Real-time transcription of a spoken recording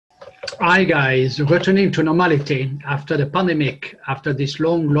Hi guys, returning to normality after the pandemic, after this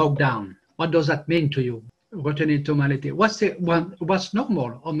long lockdown. What does that mean to you? Returning to normality. What's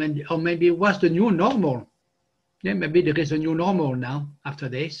normal? Or maybe what's the new normal? Yeah, maybe there is a new normal now after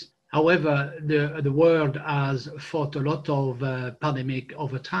this. However, the world has fought a lot of pandemic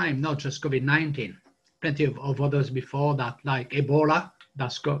over time, not just COVID-19. Plenty of others before that, like Ebola,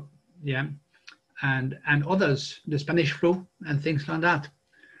 yeah, and others, the Spanish flu and things like that.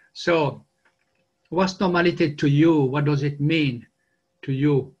 So what's normality to you? What does it mean to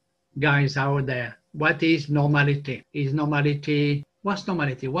you guys out there? What is normality? Is normality, what's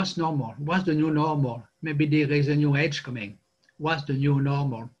normality? What's normal? What's the new normal? Maybe there is a new age coming. What's the new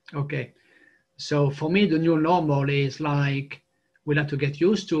normal? Okay. So for me, the new normal is like, we'll have to get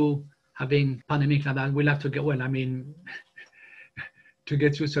used to having pandemic like that. We'll have to get, well, I mean, to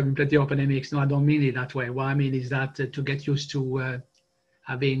get used to having plenty of pandemics. No, I don't mean it that way. What I mean is that to get used to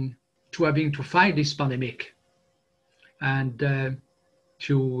having to fight this pandemic, and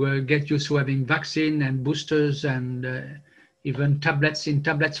to get used to having vaccine and boosters and even tablets in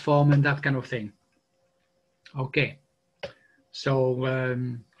tablets form and that kind of thing. Okay, so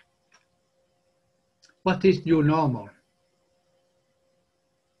what is new normal?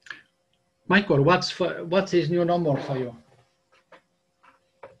 Michael, what is new normal for you?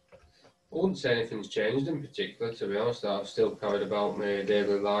 I wouldn't say anything's changed in particular, to be honest. I've still carried about my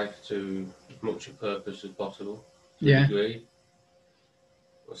daily life to as much a purpose as possible, to a degree.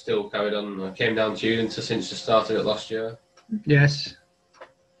 I still carried on. I came down to Unity since I started it last year. Yes.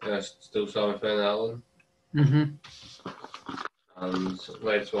 I still saw my friend Alan. And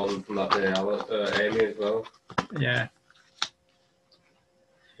later on from that day, Amy as well. Yeah.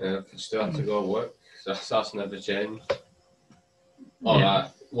 I still have to go to work, so that's never changed. All right.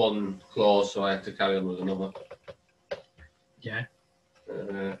 One clause, so I had to carry on with another. Yeah.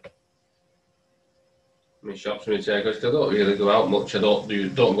 I mean, shops for me to because I don't really go out much. I don't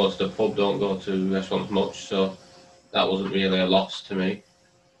go to the pub, don't go to restaurants much, so that wasn't really a loss to me.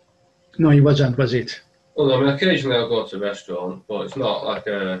 No, it wasn't, was it? Well, I mean, occasionally I'll go to a restaurant, but it's not like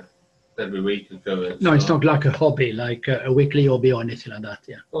a every week occurrence. No, it's not like a hobby, like a weekly hobby or anything like that.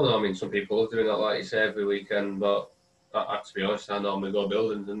 Yeah. Well, no, I mean, some people are doing that, like you say, every weekend, but to be honest, I normally go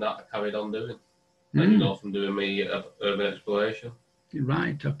buildings and that I carried on doing. And you know, from doing my urban exploration.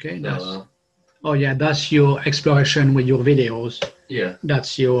 Right, okay. So, oh yeah, that's your exploration with your videos. Yeah.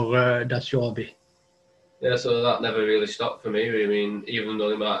 That's your hobby. Yeah, so that never really stopped for me. I mean, even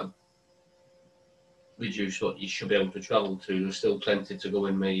though they might have reduced what you should be able to travel to, there's still plenty to go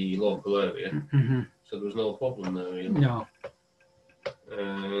in my local area. So there was no problem there, really. No.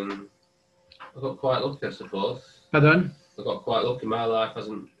 I got quite lucky, I suppose. Pardon? I got quite lucky. My life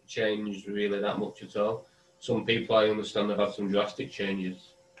hasn't changed really that much at all. Some people, I understand, have had some drastic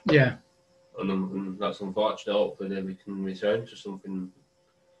changes. Yeah. And that's unfortunate. Hopefully we can return to something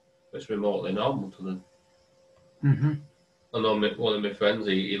that's remotely normal to them. I know one of my friends,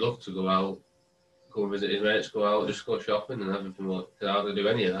 he loved to go out, go and visit his mates, go out, just go shopping and everything. He could hardly do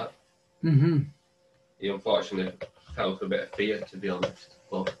any of that. He unfortunately fell for a bit of fear, to be honest.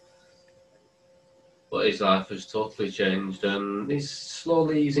 But his life has totally changed and he's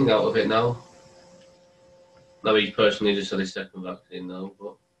slowly easing out of it now. Now he's personally just had his second vaccine now,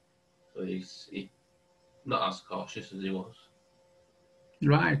 but so he's not as cautious as he was.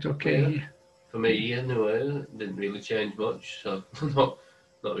 Right, okay. Yeah. For me, anyway, it didn't really change much, so not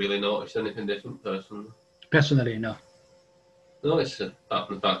really noticed anything different personally. Personally, no. No, it's apart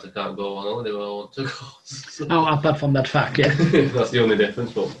from the fact I can't go on holiday where I want to go. So. Oh, apart from that fact, yeah. That's the only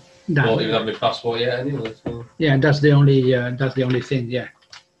difference, but I don't even have my passport yet anyway. So. Yeah, that's the only thing, yeah.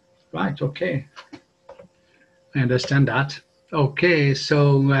 Right, okay. I understand that. Okay,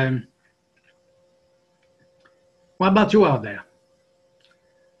 so what about you out there?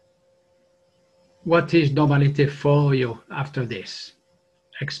 What is normality for you after this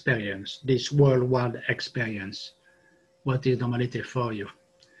experience, this worldwide experience? What is normality for you?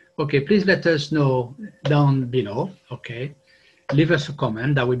 Okay, please let us know down below, okay? Leave us a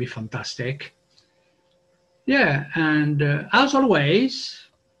comment, that would be fantastic. Yeah, and as always,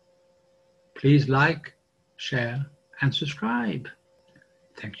 please like, share, and subscribe.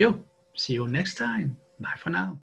 Thank you. See you next time. Bye for now.